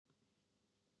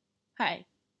Hi,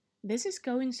 this is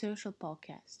Going Social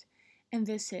Podcast, and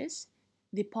this is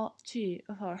the part 2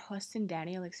 of our Host and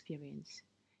Daniel experience.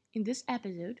 In this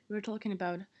episode, we're talking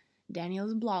about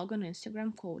Daniel's blog on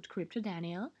Instagram called Crypto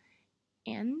Daniel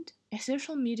and a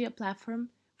social media platform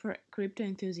for crypto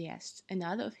enthusiasts,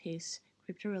 another of his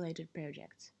crypto related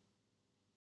projects.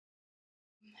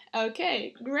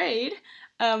 Okay, great.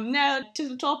 Now to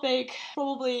the topic,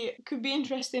 probably could be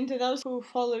interesting to those who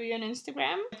follow you on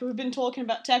Instagram. We've been talking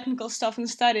about technical stuff and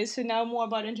studies, so now more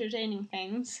about entertaining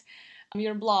things.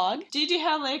 Your blog. Did you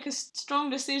have like a strong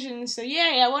decision? So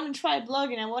yeah, I want to try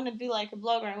blogging. I want to be like a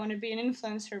blogger. I want to be an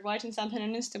influencer, writing something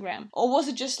on Instagram. Or was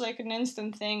it just like an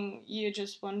instant thing? You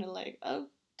just want to like, oh,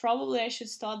 probably I should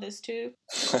start this too.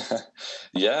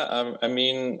 Yeah, I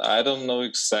mean, I don't know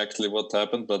exactly what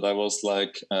happened, but I was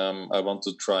like, I want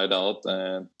to try it out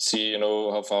and see,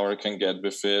 how far I can get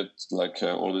with it. Like, I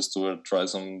always do it, try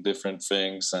some different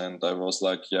things. And I was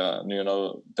like, yeah,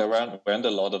 there weren't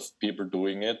a lot of people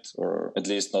doing it, or at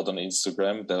least not on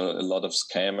Instagram. There are a lot of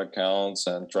scam accounts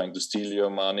and trying to steal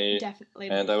your money. Definitely.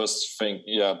 And I was thinking,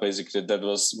 yeah, basically that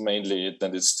was mainly it,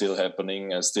 and it's still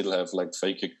happening. I still have like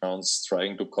fake accounts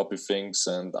trying to copy things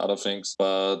and other things,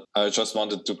 but I just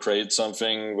wanted to create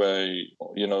something where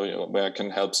I can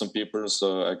help some people.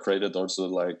 So I created also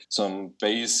like some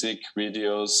basic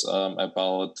videos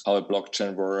about how a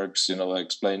blockchain works,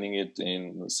 explaining it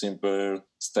in simple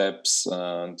steps.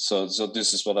 And so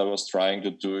this is what I was trying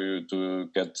to do, to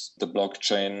get the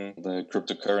blockchain, the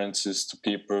cryptocurrencies to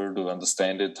people to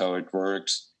understand it, how it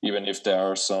works. Even if there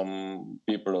are some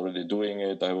people already doing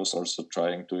it, I was also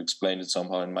trying to explain it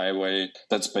somehow in my way.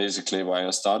 That's basically why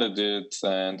I started it.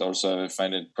 And also I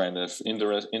find it kind of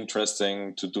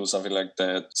interesting to do something like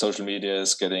that. Social media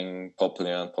is getting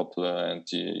popular and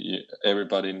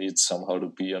everybody needs somehow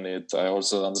to be on it. I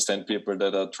also understand people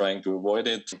that are trying to avoid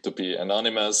it, to be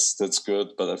anonymous. That's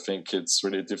good, but I think it's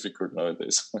really difficult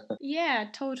nowadays. Yeah,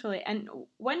 totally. And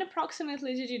when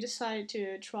approximately did you decide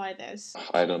to try this?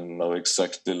 I don't know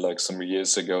exactly, like some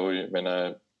years ago when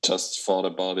I just thought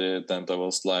about it, and I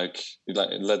was like,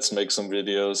 let's make some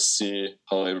videos, see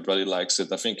how everybody likes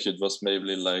it. I think it was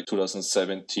maybe like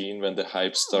 2017 when the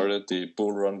hype started, the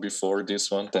bull run before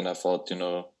this one. Then I thought,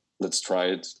 let's try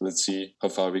it, let's see how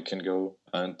far we can go.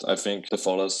 And I think the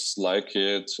followers like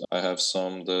it. I have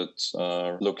some that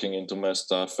are looking into my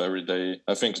stuff every day.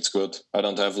 I think it's good. I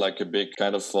don't have like a big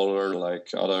kind of follower like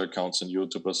other accounts on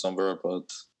YouTube or somewhere, but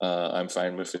I'm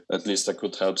fine with it. At least I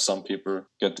could help some people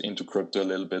get into crypto a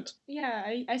little bit. Yeah,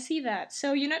 I see that.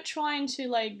 So you're not trying to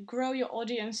like grow your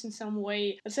audience in some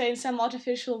way, let's say in some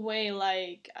artificial way,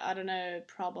 like, I don't know,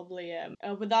 probably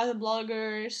with other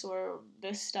bloggers or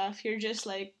this stuff. You're just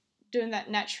like doing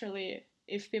that naturally.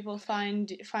 If people find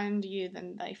you,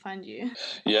 then they find you.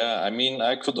 Yeah, I mean,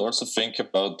 I could also think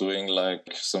about doing like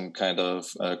some kind of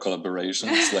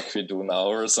collaborations like we do now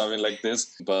or something like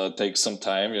this, but take some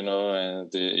time,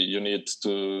 and you need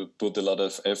to put a lot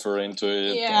of effort into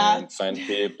it Yeah. and find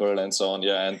people and so on.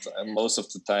 Yeah, and most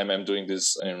of the time I'm doing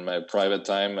this in my private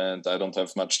time and I don't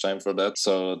have much time for that.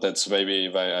 So that's maybe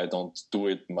why I don't do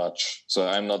it much. So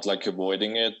I'm not like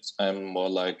avoiding it. I'm more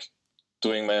like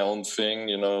doing my own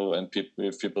thing, and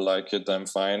if people like it, I'm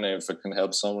fine. If I can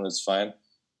help someone, it's fine.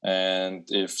 And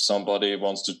if somebody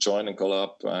wants to join and call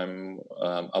up, I'm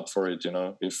up for it,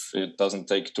 if it doesn't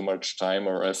take too much time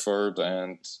or effort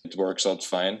and it works out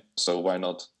fine. So why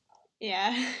not?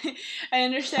 Yeah, I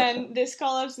understand these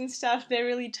collabs and stuff, they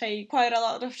really take quite a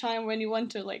lot of time when you want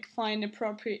to like find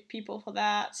appropriate people for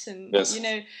that and Yes,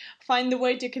 find the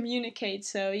way to communicate.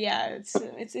 So yeah, it's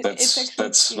that's actually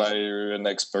that's why cute. you're an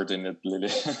expert in it,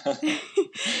 Lily.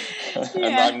 And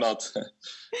Yeah, I'm not.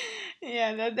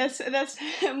 yeah, that's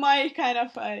my kind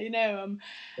of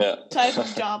Yeah. type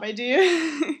of job I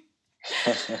do.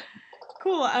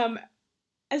 Cool.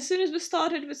 As soon as we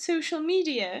started with social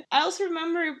media, I also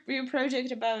remember your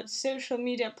project about social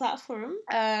media platform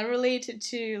related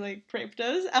to like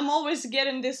cryptos. I'm always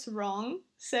getting this wrong.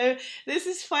 So this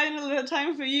is finally the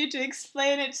time for you to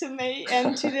explain it to me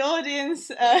and to the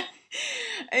audience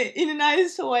in a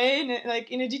nice way, like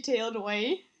in a detailed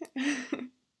way.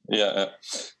 Yeah.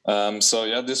 So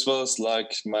yeah, this was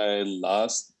like my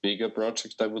last bigger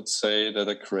project, I would say, that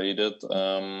I created,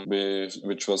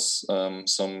 which was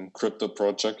some crypto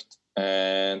project,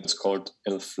 and it's called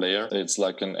Elflare. It's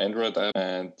like an Android app,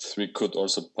 and we could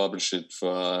also publish it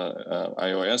for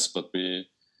iOS, but we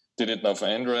did it now for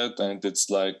Android, and it's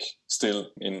like still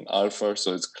in alpha,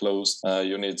 so it's closed.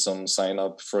 You need some sign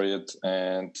up for it,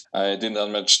 and I didn't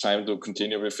have much time to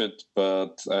continue with it,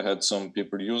 but I had some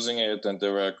people using it and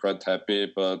they were quite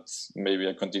happy, but maybe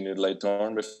I continued later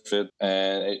on with it.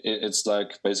 And it's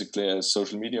like basically a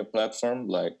social media platform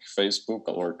like Facebook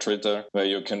or Twitter where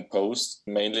you can post.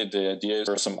 Mainly the idea is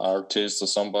for some artist or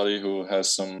somebody who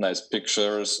has some nice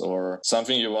pictures or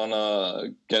something you want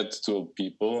to get to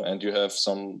people and you have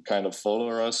some kind of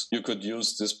followers. You could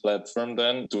use this platform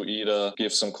then to either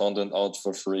give some content out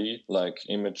for free, like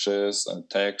images and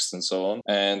text and so on.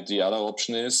 And the other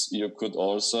option is you could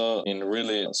also, in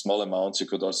really small amounts, you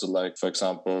could also, like, for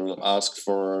example, ask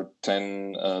for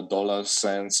 $10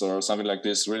 cents or something like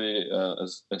this, really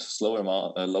a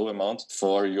low amount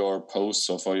for your posts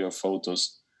or for your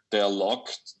photos. They are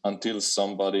locked until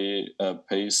somebody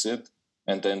pays it,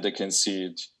 and then they can see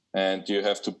it. And you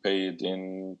have to pay it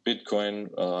in Bitcoin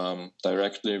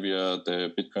directly via the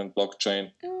Bitcoin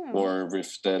blockchain or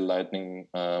with the Lightning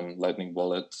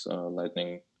wallet,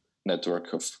 Lightning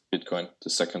network of Bitcoin, the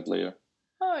second layer.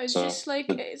 Oh, it's just like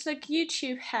it's like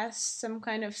YouTube has some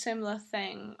kind of similar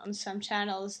thing on some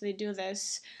channels. They do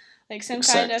this, like some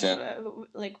kind of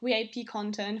like VIP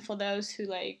content for those who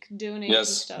like donate and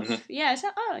stuff. Mm-hmm.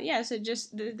 Yeah. So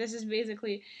just this is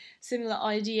basically similar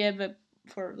idea, but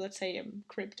for, let's say,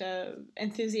 crypto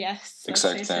enthusiasts.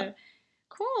 Exactly. So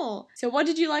cool. So what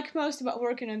did you like most about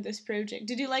working on this project?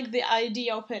 Did you like the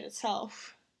idea of it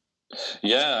itself?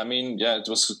 Yeah, I mean, yeah, it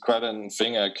was quite a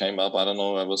thing I came up. I don't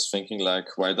know. I was thinking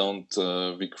like, why don't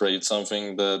we create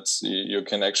something that you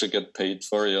can actually get paid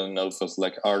for? You know, for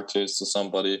like artists or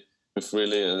somebody with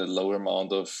really a lower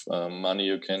amount of money,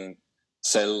 you can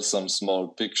sell some small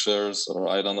pictures or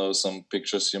I don't know, some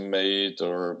pictures you made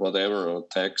or whatever, or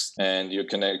text, and you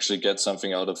can actually get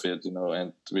something out of it. You know,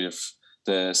 and with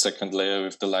the second layer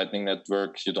with the Lightning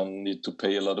Network, you don't need to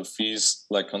pay a lot of fees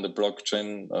like on the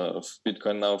blockchain of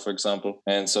Bitcoin now, for example.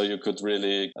 And so you could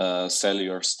really sell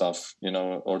your stuff. You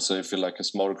know, also if you're like a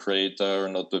small creator,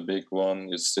 not a big one,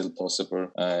 it's still possible.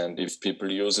 And if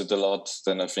people use it a lot,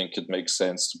 then I think it makes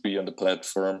sense to be on the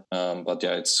platform. But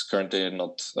yeah, it's currently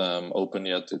not open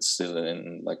yet. It's still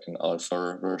in like an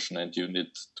alpha version, and you need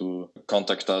to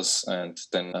contact us, and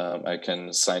then I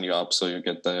can sign you up so you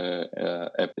get the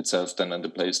app itself then in the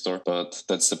Play Store. But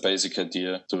that's the basic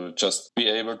idea, to just be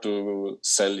able to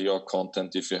sell your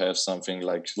content. If you have something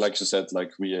like you said,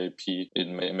 like VIP, it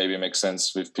maybe makes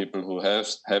sense with people who have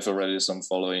already some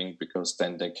following, because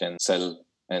then they can sell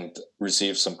and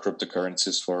receive some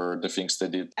cryptocurrencies for the things they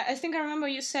did. I think I remember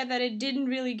you said that it didn't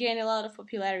really gain a lot of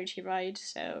popularity, right?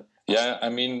 So yeah, I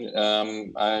mean,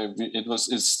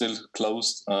 it's still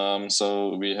closed.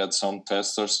 So we had some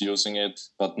testers using it,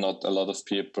 but not a lot of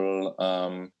people.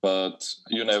 But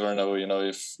you never know, you know,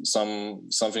 if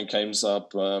something comes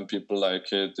up, people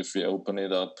like it. If we open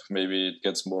it up, maybe it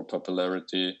gets more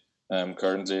popularity.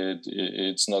 Currently,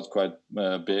 it's not quite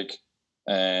big,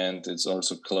 and it's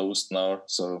also closed now.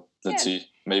 So let's see.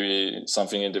 Maybe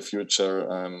something in the future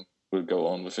will go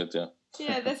on with it. Yeah.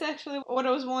 Yeah, that's actually what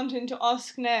I was wanting to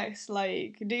ask next.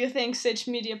 Like, do you think such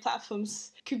media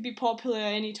platforms could be popular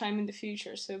anytime in the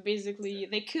future? So basically,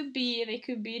 they could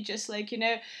be just like, you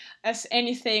know, as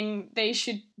anything, they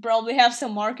should probably have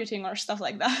some marketing or stuff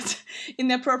like that in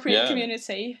the appropriate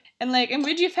community. And like, and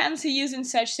would you fancy using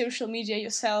such social media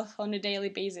yourself on a daily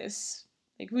basis?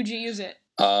 Like, would you use it?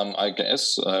 I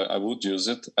guess I would use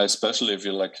it, especially if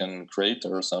you're like a creator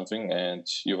or something and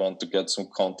you want to get some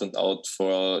content out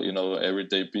for, you know,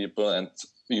 everyday people, and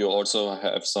you also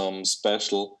have some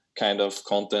special kind of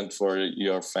content for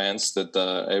your fans that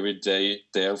are every day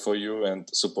there for you and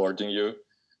supporting you.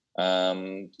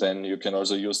 Then you can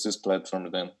also use this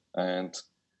platform then and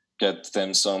get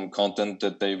them some content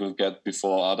that they will get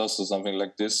before others or something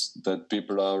like this, that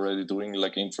people are already doing,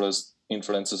 like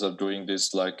influencers are doing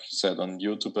this, like you said, on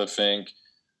YouTube, I think,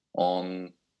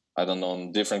 on, I don't know,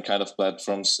 on different kind of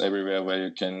platforms everywhere where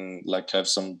you can like have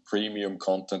some premium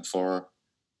content for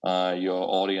your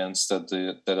audience that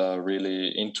are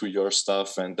really into your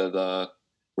stuff and that are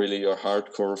really your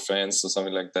hardcore fans or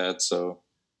something like that. So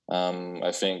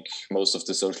I think most of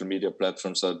the social media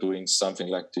platforms are doing something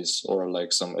like this, or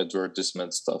like some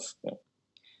advertisement stuff. Yeah.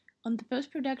 On the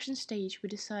post-production stage, we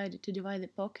decided to divide the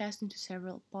podcast into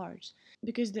several parts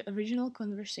because the original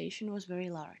conversation was very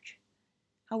large.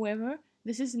 However,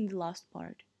 this isn't the last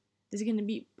part. This is going to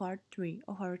be part 3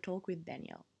 of our talk with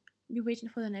Daniel. Be waiting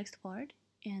for the next part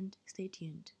and stay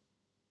tuned.